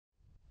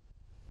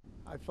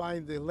I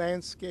find the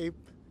landscape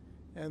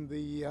and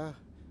the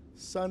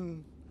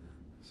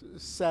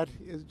sunset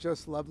is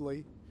just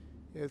lovely.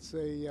 It's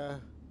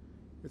a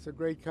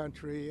great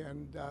country,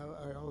 and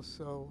I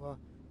also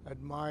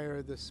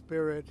admire the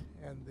spirit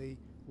and the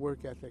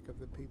work ethic of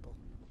the people.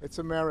 It's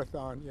a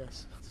marathon,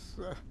 yes.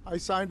 I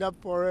signed up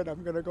for it.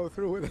 I'm going to go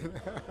through with it.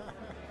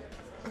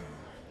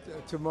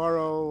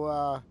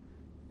 Tomorrow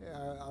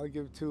I'll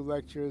give 2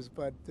 lectures,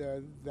 but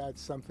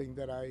that's something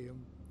that I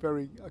am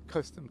very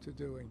accustomed to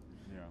doing.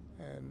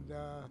 Yeah. And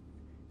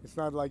it's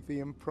not like the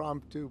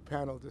impromptu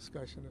panel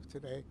discussion of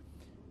today.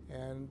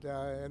 And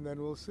then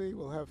we'll see.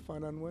 We'll have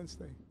fun on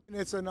Wednesday. And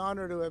it's an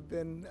honor to have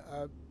been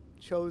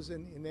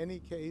chosen in any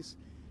case,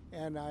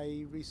 and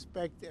I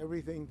respect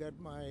everything that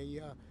my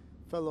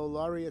fellow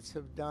laureates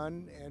have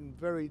done in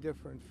very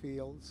different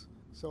fields.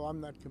 So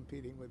I'm not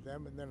competing with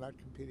them, and they're not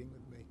competing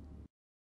with me.